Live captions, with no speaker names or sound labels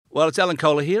Well, it's Alan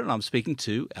Kohler here, and I'm speaking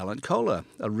to Alan Kohler,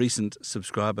 a recent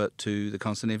subscriber to the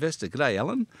Constant Investor. G'day,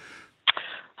 Alan.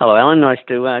 Hello, Alan. Nice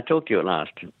to talk to you at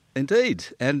last. Indeed.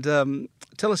 And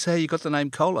tell us how you got the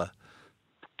name Kohler.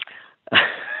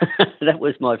 That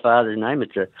was my father's name.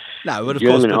 It's a No, but of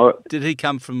German. course. But did he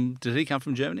come from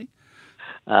Germany?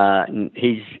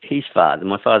 His father,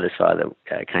 my father's father,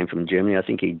 came from Germany. I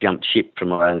think he jumped ship,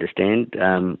 from what I understand.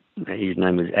 His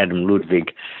name was Adam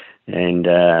Ludwig, and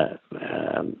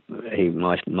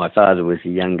my father was the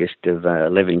youngest of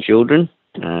 11 children,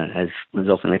 as was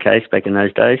often the case back in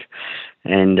those days,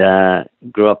 and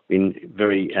grew up in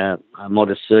very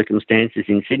modest circumstances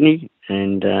in Sydney.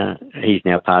 And he's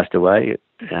now passed away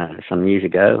some years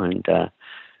ago. And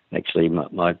actually,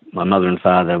 my mother and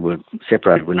father were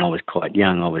separated when I was quite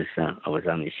young. I was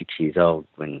only 6 years old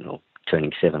or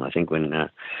turning 7, I think, when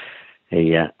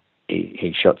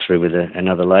he shot through with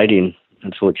another lady, and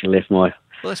unfortunately left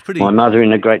my mother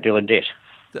in a great deal of debt.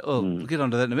 We'll get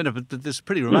onto that in a minute, but this is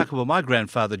pretty remarkable. My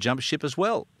grandfather jumped ship as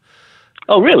well.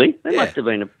 Oh, really? That must have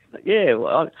been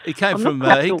he came from.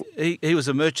 He was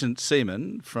a merchant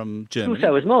seaman from Germany.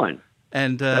 So was mine.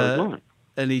 And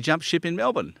he jumped ship in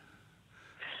Melbourne.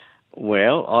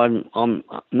 Well, I'm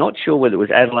not sure whether it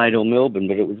was Adelaide or Melbourne,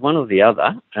 but it was one or the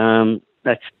other.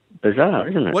 That's bizarre,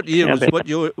 isn't it? What year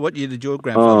did your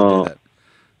grandfather do that?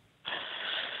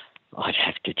 I'd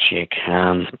have to check.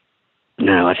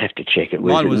 No, I'd have to check. It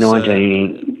was mine was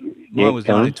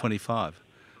 1925.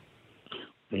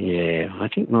 Yeah, I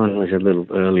think mine was a little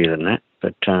earlier than that.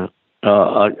 But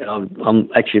I'm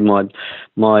actually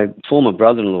my former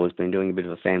brother-in-law has been doing a bit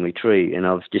of a family tree, and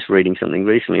I was just reading something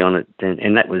recently on it,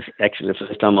 and that was actually the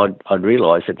first time I'd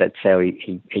realised that that's how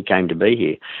he came to be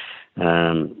here.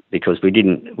 Because we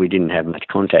didn't have much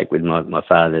contact with my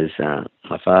father,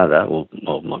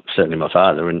 certainly my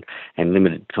father, and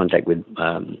limited contact with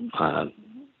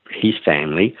his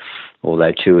family,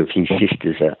 although 2 of his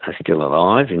sisters are still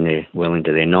alive and they're well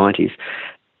into their 90s.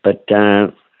 But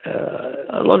a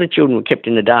lot of children were kept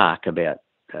in the dark about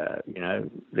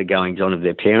the goings on of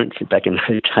their parents back in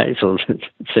those days. Or it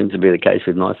seems to be the case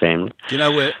with my family. Do you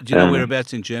know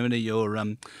whereabouts in Germany your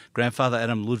grandfather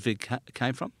Adam Ludwig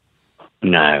came from?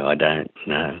 No, I don't.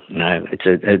 No.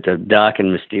 It's a dark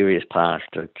and mysterious past.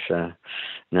 It's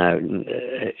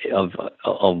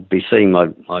I'll be seeing my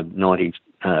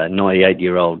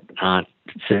 98-year-old aunt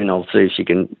soon. I'll see if she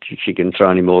can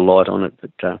throw any more light on it.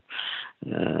 But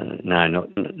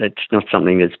that's not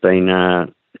something that's been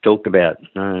talked about.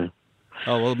 No.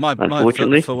 Oh well,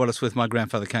 unfortunately, for what it's worth, my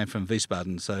grandfather came from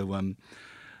Wiesbaden, so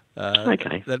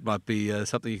okay. That might be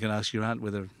something you can ask your aunt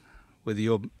whether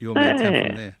your man came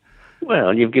from there.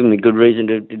 Well, you've given me good reason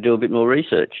to do a bit more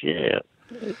research. Yeah.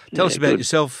 Tell us about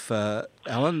yourself,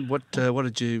 Alan. What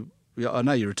did you? I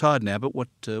know you're retired now, but what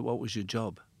was your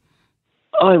job?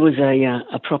 I was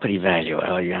a property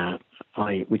valuer.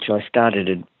 Which I started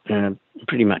at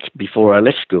pretty much before I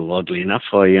left school. Oddly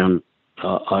enough, I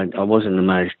wasn't the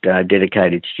most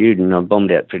dedicated student. I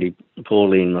bombed out pretty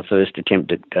poorly in my first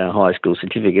attempt at high school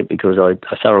certificate because I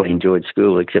thoroughly enjoyed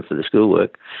school except for the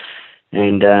schoolwork,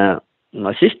 and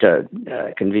my sister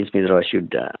convinced me that I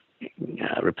should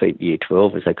repeat Year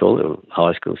 12, as they call it, or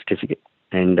high school certificate,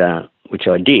 and which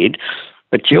I did.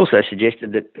 But she also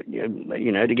suggested that,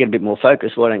 to get a bit more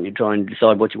focus, why don't you try and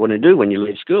decide what you want to do when you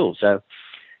leave school? So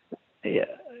I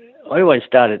always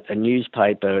started a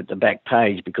newspaper at the back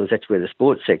page because that's where the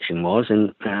sports section was.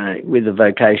 And with the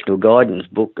vocational guidance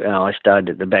book, I started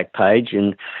at the back page,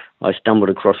 and I stumbled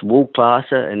across wool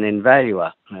classer and then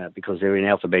valuer because they're in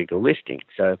alphabetical listing.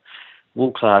 So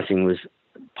wool classing was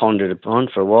pondered upon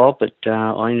for a while, but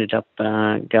I ended up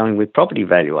going with property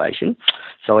valuation.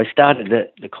 So I started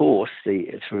the course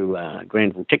through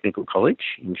Granville Technical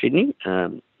College in Sydney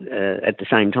at the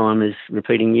same time as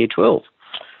repeating Year 12.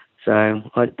 So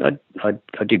I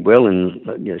did well in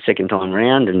the second time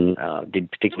round, and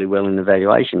did particularly well in the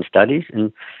valuation studies,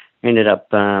 and ended up.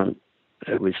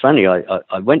 It was funny.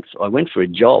 I went for a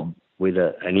job with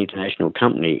an international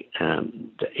company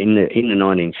in the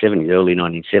 1970s, early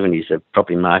 1970s. The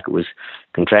property market was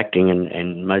contracting,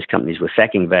 and most companies were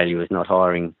sacking valuers, not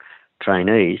hiring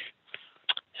trainees.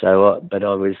 So, but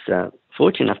I was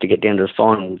fortunate enough to get down to the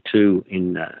final 2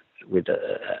 with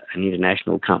an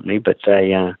international company, but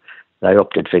they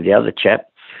opted for the other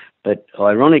chap. But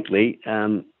ironically,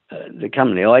 the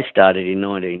company I started in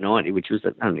 1990, which was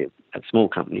only a small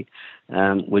company,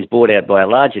 was bought out by a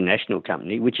larger national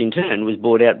company, which in turn was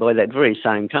bought out by that very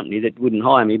same company that wouldn't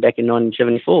hire me back in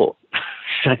 1974.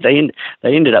 So they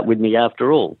ended up with me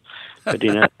after all, but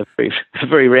in a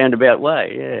very roundabout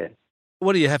way, yeah.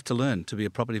 What do you have to learn to be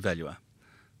a property valuer?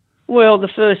 Well, the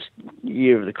first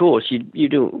year of the course, you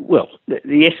do well.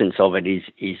 The essence of it is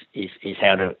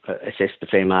how to assess the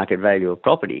fair market value of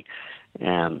property.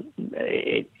 Yeah, but how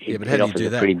It do you offers do a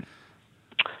that? pretty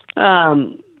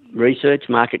research,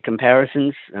 market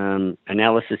comparisons,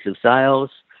 analysis of sales.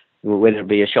 Whether it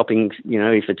be a shopping,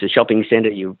 if it's a shopping centre,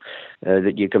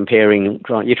 that you're comparing,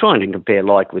 you're trying to compare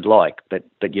like with like, but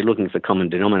you're looking for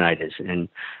common denominators, and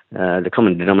the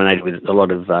common denominator with a lot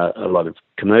of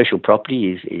commercial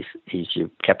property is your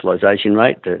capitalisation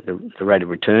rate, the rate of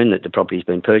return that the property's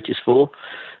been purchased for.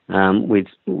 With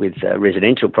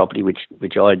residential property,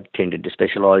 which I tended to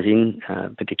specialise in,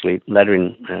 particularly later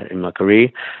in my career.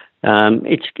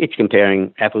 It's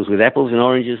comparing apples with apples and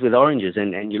oranges with oranges,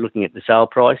 and you're looking at the sale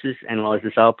prices, analyse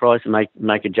the sale price, and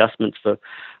make adjustments for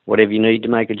whatever you need to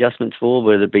make adjustments for,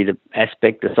 whether it be the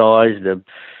aspect, the size,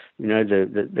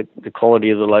 the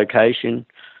quality of the location,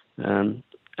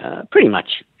 pretty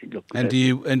much. Look, And do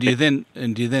you then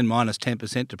minus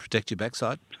 10% to protect your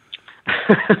backside?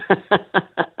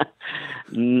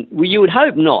 Well, you would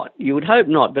hope not.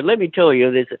 But let me tell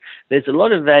you, there's a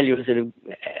lot of valuers that have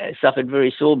suffered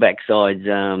very sore backsides,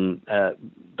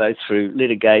 both through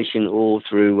litigation or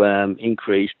through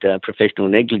increased professional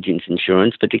negligence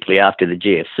insurance, particularly after the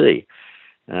GFC,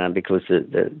 because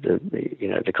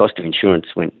the cost of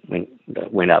insurance went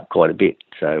up quite a bit.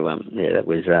 So that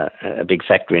was a big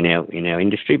factor in our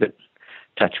industry. But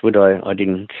touch wood, I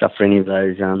didn't suffer any of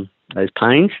those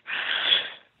pains.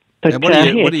 But,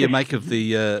 now, what do you make of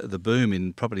the boom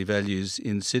in property values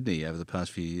in Sydney over the past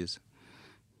few years?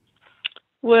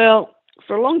 Well,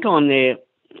 for a long time there,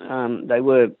 they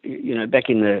were, back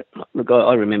in the... Look,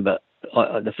 I remember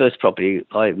the first property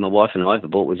my wife and I ever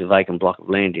bought was a vacant block of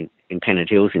land in Pennant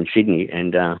Hills in Sydney,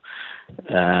 and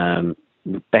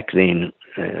back then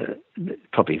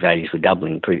property values were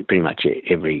doubling pretty much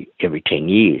every 10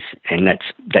 years, and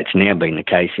that's now been the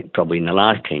case probably in the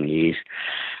last 10 years.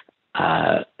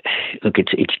 Look,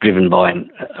 it's driven by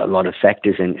a lot of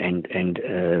factors and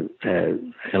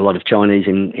a lot of Chinese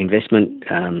investment.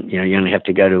 You only have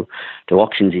to go to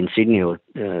auctions in Sydney or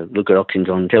look at auctions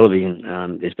on television.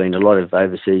 There's been a lot of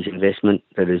overseas investment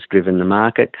that has driven the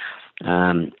market.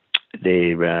 It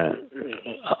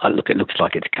looks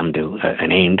like it's come to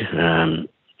an end, and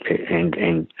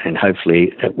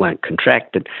hopefully it won't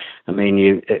contract. But I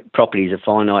mean, property is a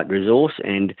finite resource,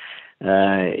 and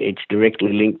it's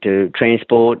directly linked to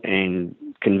transport and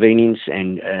convenience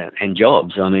and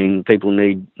jobs. I mean, people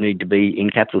need to be in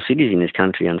capital cities in this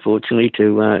country, unfortunately,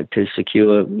 to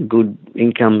secure good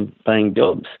income-paying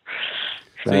jobs.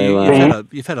 So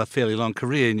you've had a fairly long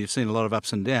career, and you've seen a lot of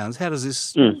ups and downs. How does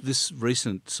this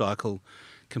recent cycle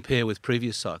compare with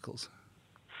previous cycles?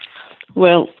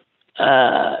 Well,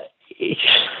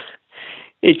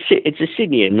 it's a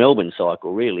Sydney and Melbourne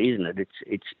cycle, really, isn't it?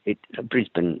 It's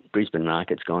Brisbane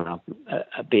market's gone up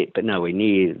a bit, but nowhere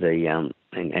near the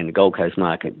and the Gold Coast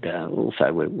market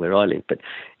also where I live, but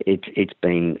it's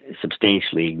been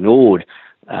substantially ignored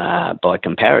by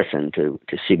comparison to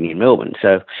Sydney and Melbourne.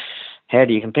 So how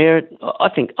do you compare it? I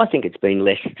think it's been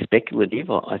less speculative.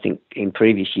 I think in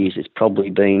previous years it's probably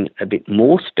been a bit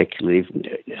more speculative.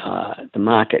 The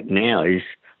market now is,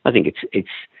 I think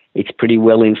it's pretty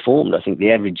well informed. I think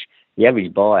the average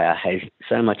buyer has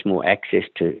so much more access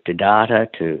to data,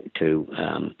 to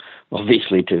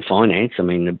obviously to finance. I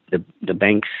mean, the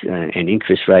banks and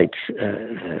interest rates,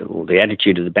 or the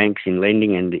attitude of the banks in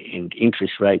lending and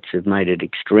interest rates have made it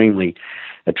extremely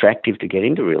attractive to get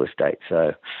into real estate.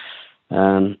 So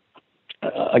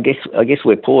I guess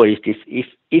we're poised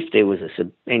if there was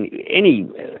any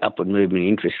upward movement in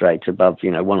interest rates above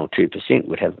 1 or 2%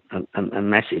 would have a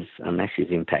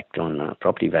massive impact on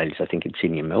property values. I think in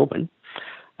Sydney and Melbourne.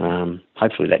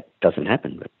 Hopefully that doesn't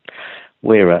happen. But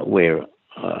where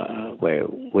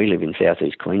we live in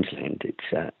southeast Queensland,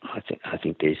 I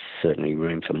think there's certainly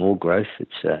room for more growth.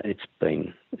 It's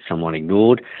been somewhat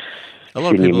ignored. A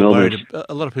lot of people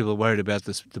are worried about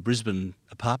the Brisbane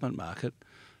apartment market.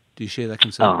 Do you share that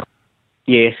concern?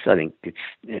 Yes, I think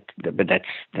but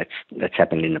that's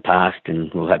happened in the past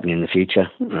and will happen in the future.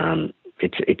 I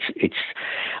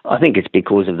think it's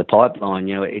because of the pipeline.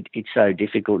 It's so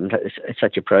difficult and it's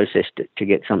such a process to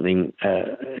get something,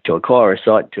 to acquire a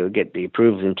site, to get the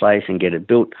approvals in place and get it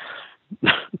built.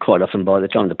 Quite often, by the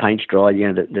time the paint's dry,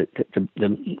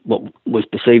 what was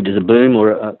perceived as a boom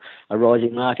or a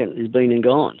rising market has been and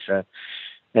gone. So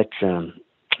that's part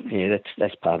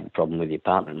of the problem with the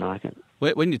apartment market.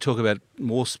 When you talk about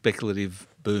more speculative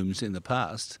booms in the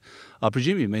past, I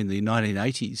presume you mean the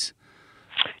 1980s.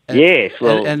 Yes.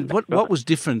 Well, and what was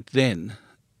different then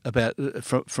about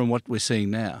from what we're seeing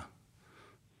now?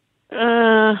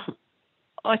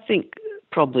 I think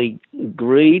probably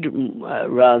greed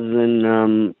rather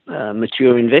than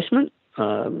mature investment.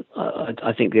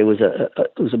 I think there was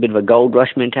a bit of a gold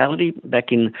rush mentality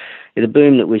back in the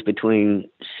boom that was between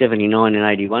 79 and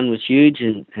 81 was huge,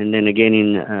 and then again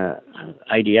in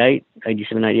 88,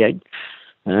 87, 88.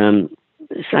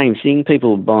 Same thing,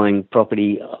 people buying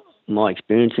property, my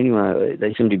experience anyway,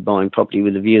 they seem to be buying property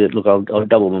with the view that, look, I'll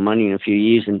double my money in a few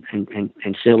years and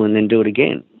sell and then do it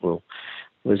again. Well,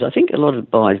 whereas I think a lot of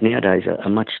buyers nowadays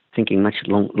are thinking much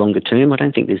longer term. I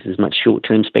don't think there's as much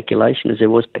short-term speculation as there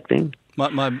was back then.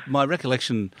 My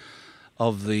recollection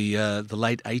of the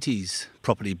late 80s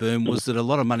property boom was that a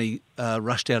lot of money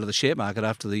rushed out of the share market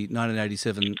after the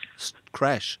 1987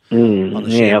 crash on the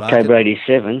share market. October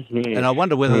 87. Yeah. And I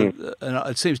wonder whether, and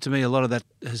it seems to me a lot of that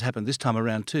has happened this time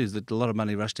around too, that a lot of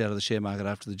money rushed out of the share market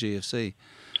after the GFC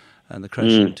and the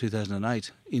crash in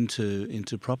 2008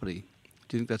 into property.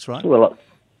 Do you think that's right? Well,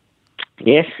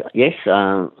 yes.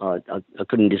 I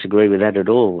couldn't disagree with that at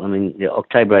all. I mean, the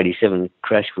October '87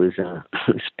 crash was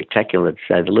spectacular, to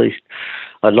say the least.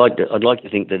 I'd like to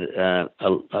think that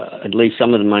at least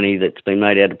some of the money that's been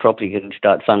made out of property can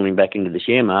start funneling back into the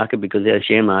share market, because our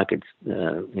share market's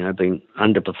been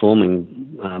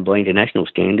underperforming by international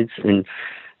standards, and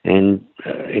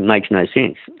it makes no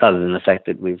sense other than the fact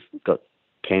that we've got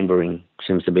Canberra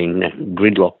seems to be in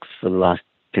gridlock for the last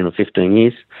 10 or 15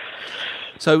 years.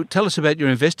 So tell us about your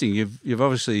investing. You've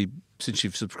obviously, since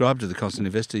you've subscribed to the Constant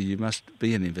Investor, you must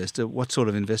be an investor. What sort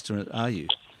of investor are you?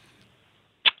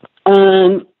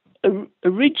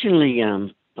 Originally,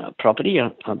 property.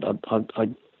 There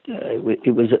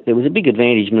was a big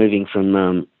advantage moving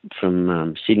from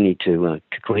Sydney to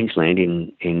Queensland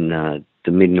in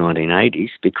the mid 1980s,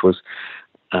 because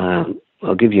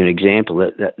I'll give you an example.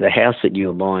 The house that you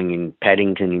were buying in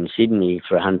Paddington in Sydney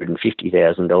for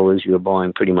 $150,000, you were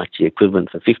buying pretty much the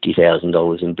equivalent for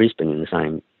 $50,000 in Brisbane in the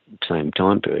same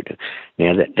time period.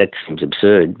 Now that seems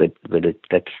absurd, but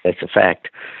that's a fact.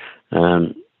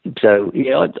 So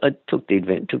yeah, I took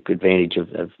advantage of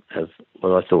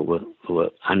what I thought were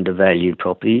undervalued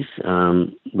properties,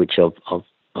 which I've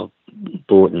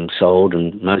bought and sold,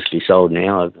 and mostly sold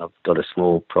now. I've got a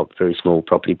very small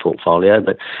property portfolio,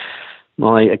 but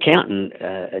my accountant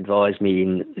advised me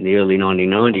in the early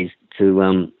 1990s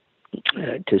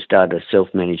to start a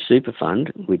self-managed super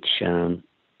fund, which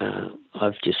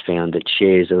I've just found that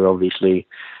shares are obviously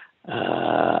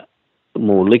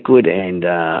more liquid and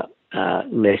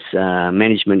less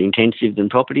management intensive than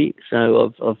property.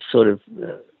 So I've sort of,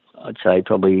 I'd say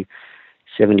probably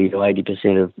 70 to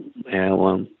 80% of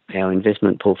our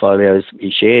investment portfolio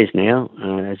is shares now,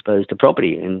 as opposed to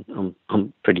property, and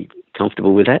I'm pretty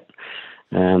comfortable with that.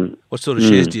 What sort of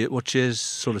shares do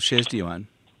you own?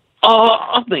 Oh,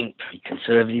 I've been pretty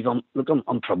conservative.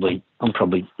 I'm probably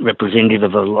representative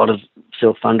of a lot of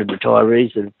self-funded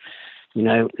retirees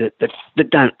that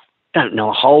don't know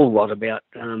a whole lot about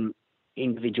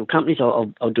individual companies.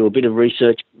 I'll do a bit of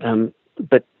research,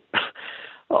 but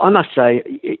I must say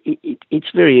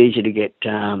it's very easy to get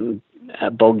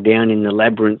bogged down in the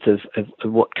labyrinth of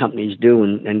what companies do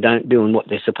and don't do, and what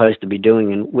they're supposed to be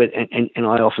doing, and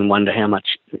I often wonder how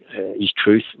much is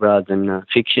truth rather than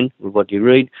fiction with what you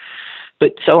read.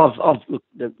 But so I've looked,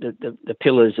 the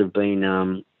pillars have been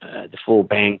the four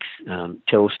banks,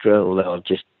 Telstra, although I've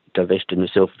just divested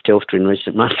myself of Telstra in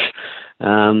recent months.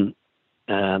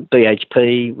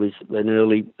 BHP was an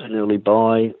early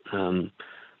buy.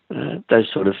 Those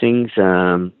sort of things.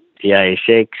 The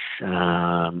ASX.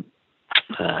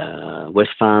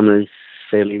 Wesfarmers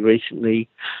fairly recently.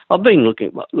 I've been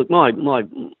looking. Look,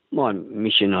 my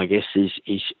mission, I guess,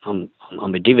 is I'm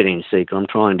a dividend seeker. I'm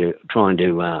trying to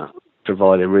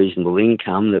provide a reasonable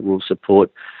income that will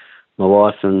support my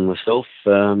wife and myself,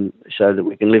 so that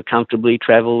we can live comfortably,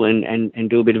 travel, and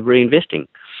do a bit of reinvesting.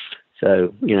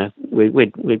 So we're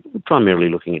primarily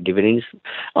looking at dividends.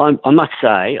 I must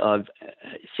say, I've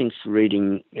since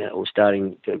reading or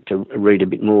starting to read a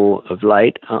bit more of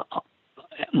late.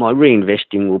 My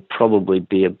reinvesting will probably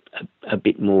be a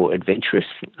bit more adventurous,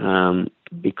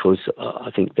 because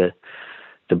I think the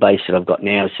base that I've got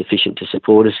now is sufficient to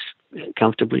support us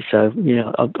comfortably. So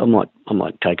I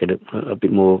might take it a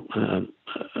bit more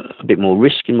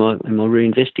risk in my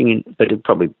reinvesting, but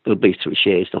it'll be through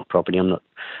shares, not property. I'm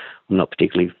not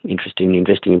particularly interested in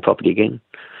investing in property again.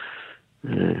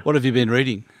 What have you been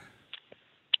reading?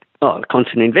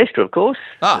 Constant Investor, of course.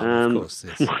 Of course,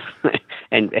 yes.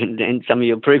 and some of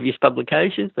your previous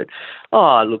publications. But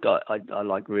look, I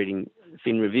like reading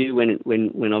Fin Review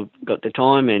when I've got the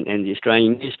time, and the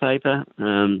Australian newspaper.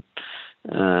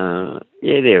 I've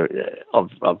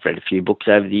read a few books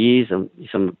over the years.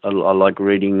 I like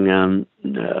reading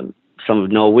some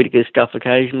of Noel Whittaker's stuff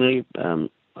occasionally.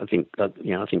 I think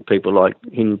people like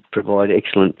him provide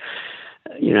excellent,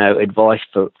 advice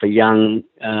for young,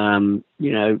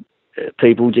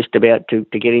 people just about to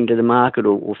get into the market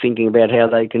or thinking about how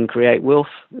they can create wealth.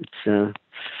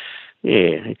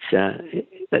 It's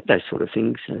those sort of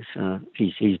things.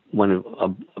 He's one of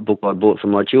a book I bought for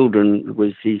my children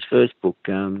was his first book,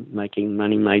 Making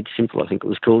Money Made Simple, I think it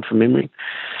was called from memory,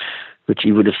 which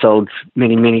he would have sold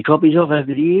many, many copies of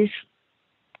over the years.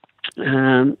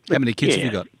 How many kids have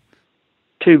you got?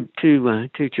 Two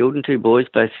children, two boys,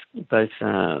 both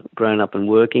grown up and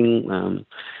working,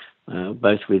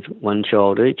 both with one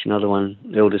child each, the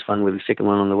eldest one with the second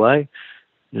one on the way.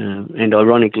 And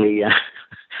ironically,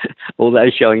 although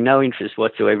showing no interest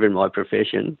whatsoever in my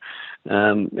profession,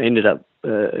 ended up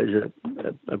as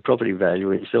a property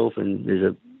valuer himself, and is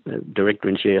a director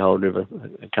and shareholder of a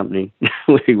company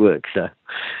where he works. So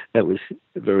that was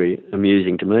very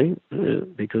amusing to me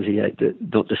because he had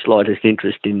not the slightest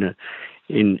interest in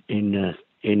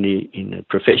the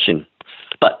profession.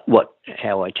 But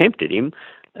how I tempted him.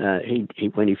 He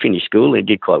when he finished school, he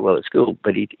did quite well at school,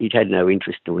 but he'd had no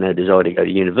interest or no desire to go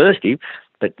to university.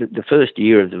 But the first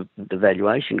year of the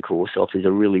valuation course offers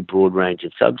a really broad range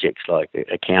of subjects like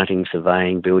accounting,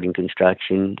 surveying, building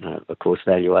construction, of course,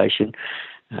 valuation.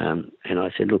 And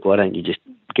I said, look, why don't you just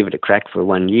give it a crack for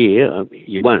 1 year?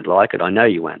 You won't like it. I know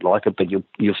you won't like it, but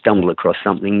you'll stumble across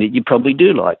something that you probably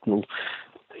do like. Well,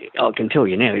 I can tell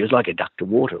you now, he was like a duck to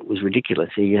water. It was ridiculous.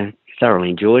 He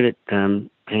thoroughly enjoyed it and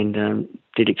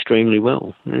did extremely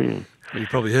well. Yeah. You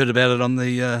probably heard about it on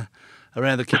the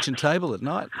around the kitchen table at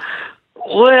night.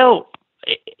 Well,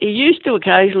 he used to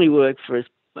occasionally work for us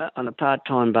on a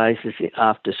part-time basis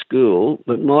after school,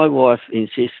 but my wife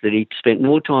insists that he spent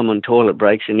more time on toilet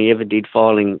breaks than he ever did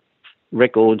filing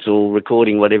records or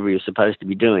recording whatever he was supposed to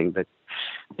be doing. But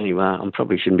anyway, I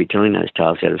probably shouldn't be telling those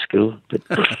tales out of school. But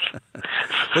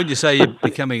when you say you're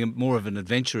becoming more of an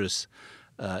adventurous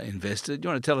investor, do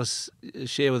you want to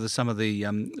share with us some of the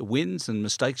wins and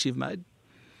mistakes you've made?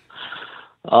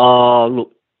 Oh,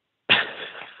 look.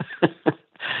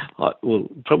 Well,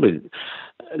 probably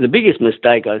the biggest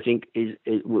mistake I think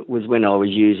was when I was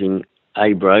using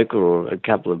a broker or a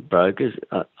couple of brokers.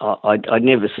 I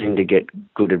never seemed to get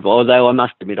good advice. Although I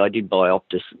must admit, I did buy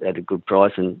Optus at a good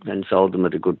price and sold them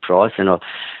at a good price. And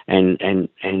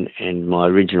my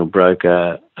original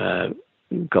broker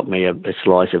got me a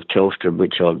slice of Telstra,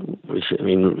 which I was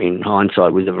in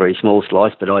hindsight was a very small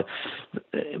slice. But at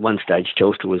one stage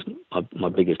Telstra was my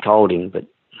biggest holding, but.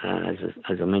 As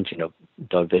I mentioned, I've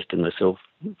divested myself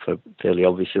for fairly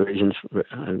obvious reasons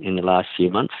in the last few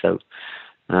months. So,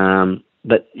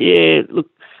 but yeah, look,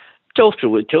 Telstra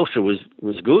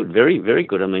was good, very very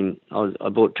good. I mean, I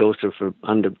bought Telstra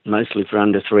mostly for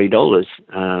under $3,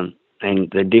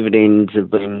 and the dividends have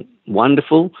been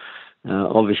wonderful.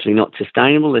 Obviously not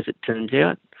sustainable as it turns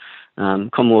out.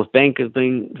 Commonwealth Bank have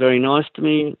been very nice to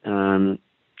me.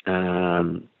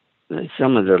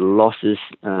 Some of the losses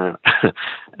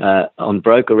on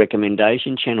broker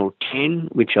recommendation, Channel 10,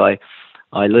 which I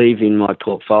leave in my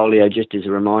portfolio just as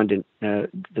a reminder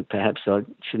that perhaps I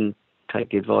shouldn't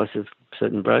take the advice of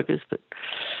certain brokers. But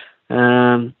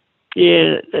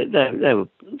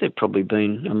they've probably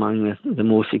been among the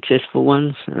more successful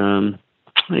ones. Not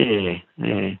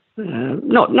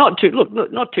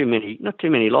too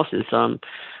many losses.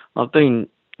 I've been,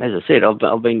 as I said,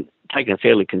 I've been taking a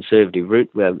fairly conservative route,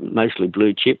 mostly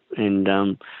blue chip, and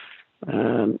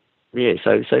so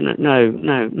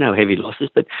no heavy losses.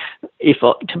 But I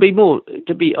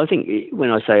think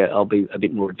when I say I'll be a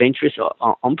bit more adventurous,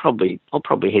 I'll probably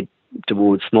head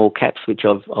towards small caps, which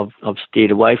I've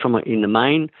steered away from in the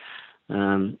main.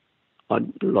 I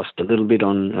lost a little bit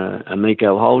on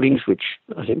Amico Holdings, which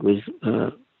I think was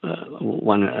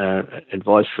one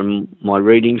advice from my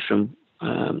readings from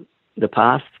the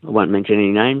past. I won't mention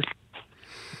any names.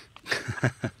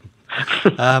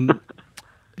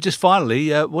 Just finally,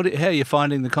 how are you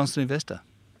finding the Constant Investor?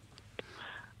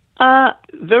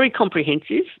 Very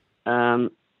comprehensive.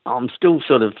 I'm still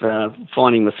sort of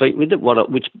finding my feet with it.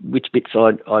 Which bits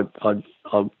I'm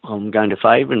going to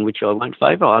favour and which I won't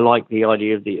favour. I like the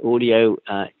idea of the audio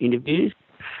interviews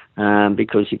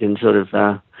because you can sort of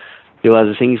do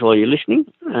other things while you're listening.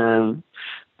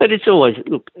 But it's always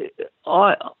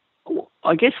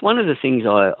I guess one of the things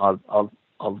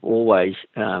I've always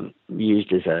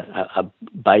used as a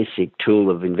basic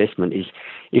tool of investment is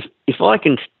if I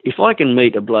can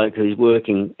meet a bloke who's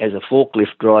working as a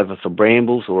forklift driver for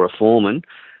Brambles or a foreman,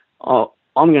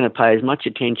 I'm going to pay as much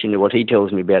attention to what he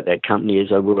tells me about that company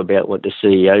as I will about what the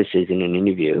CEO says in an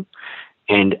interview.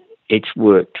 And it's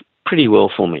worked pretty well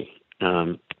for me.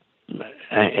 On the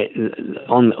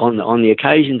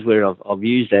occasions where I've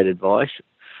used that advice,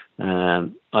 I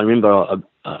remember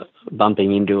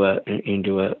bumping into a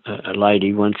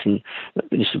lady once, and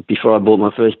this was before I bought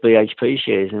my first BHP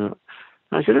shares, and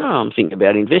I said, I'm thinking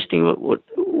about investing. What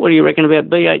do you reckon about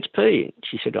BHP?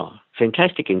 She said,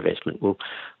 fantastic investment. Well,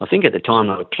 I think at the time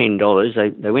they were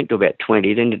 $10. They went to about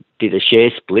 20, then did a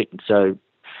share split. So,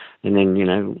 and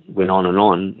then, went on and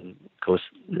on. Of course,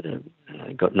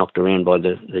 got knocked around by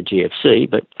the GFC.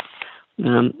 But,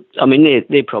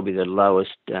 they're probably the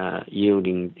lowest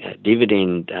yielding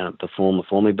dividend performer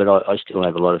for me, but I still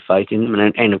have a lot of faith in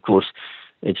them. And of course,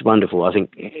 it's wonderful. I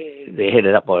think they're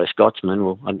headed up by a Scotsman.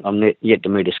 Well, I'm yet to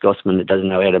meet a Scotsman that doesn't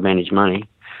know how to manage money.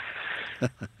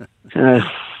 Yeah.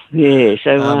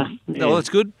 No, that's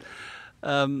good.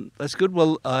 That's good.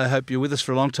 Well, I hope you're with us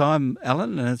for a long time,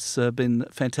 Alan, and it's been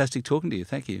fantastic talking to you.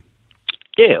 Thank you.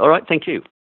 Yeah. All right. Thank you.